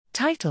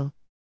Title: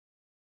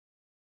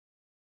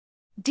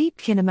 Deep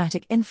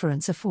kinematic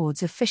inference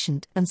affords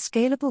efficient and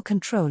scalable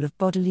control of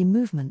bodily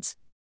movements.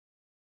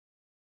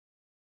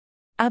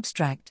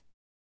 Abstract: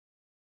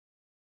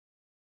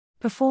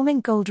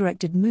 Performing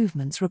goal-directed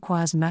movements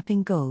requires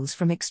mapping goals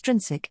from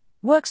extrinsic,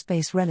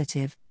 workspace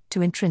relative,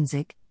 to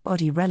intrinsic,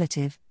 body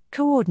relative,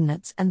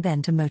 coordinates and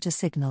then to motor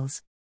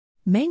signals.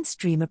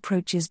 Mainstream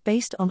approaches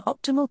based on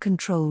optimal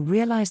control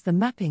realize the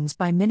mappings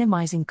by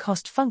minimizing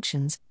cost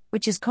functions,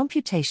 which is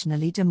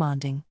computationally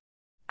demanding.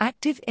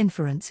 Active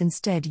inference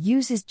instead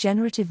uses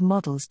generative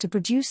models to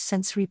produce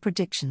sensory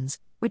predictions,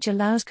 which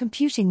allows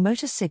computing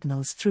motor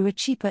signals through a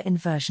cheaper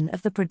inversion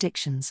of the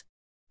predictions.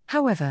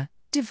 However,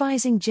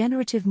 devising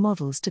generative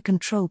models to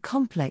control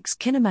complex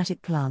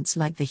kinematic plants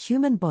like the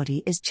human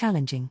body is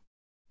challenging.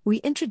 We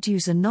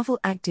introduce a novel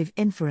active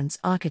inference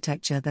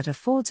architecture that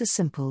affords a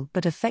simple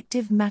but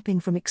effective mapping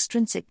from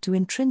extrinsic to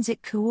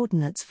intrinsic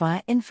coordinates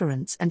via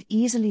inference and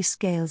easily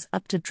scales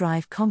up to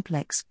drive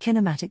complex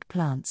kinematic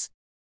plants.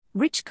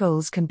 Rich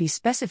goals can be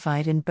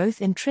specified in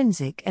both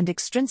intrinsic and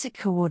extrinsic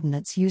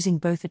coordinates using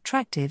both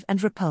attractive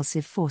and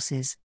repulsive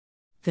forces.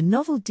 The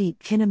novel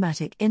deep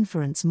kinematic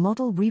inference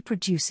model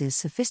reproduces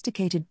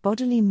sophisticated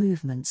bodily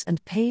movements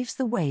and paves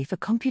the way for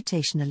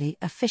computationally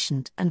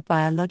efficient and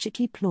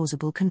biologically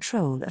plausible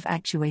control of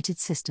actuated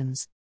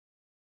systems.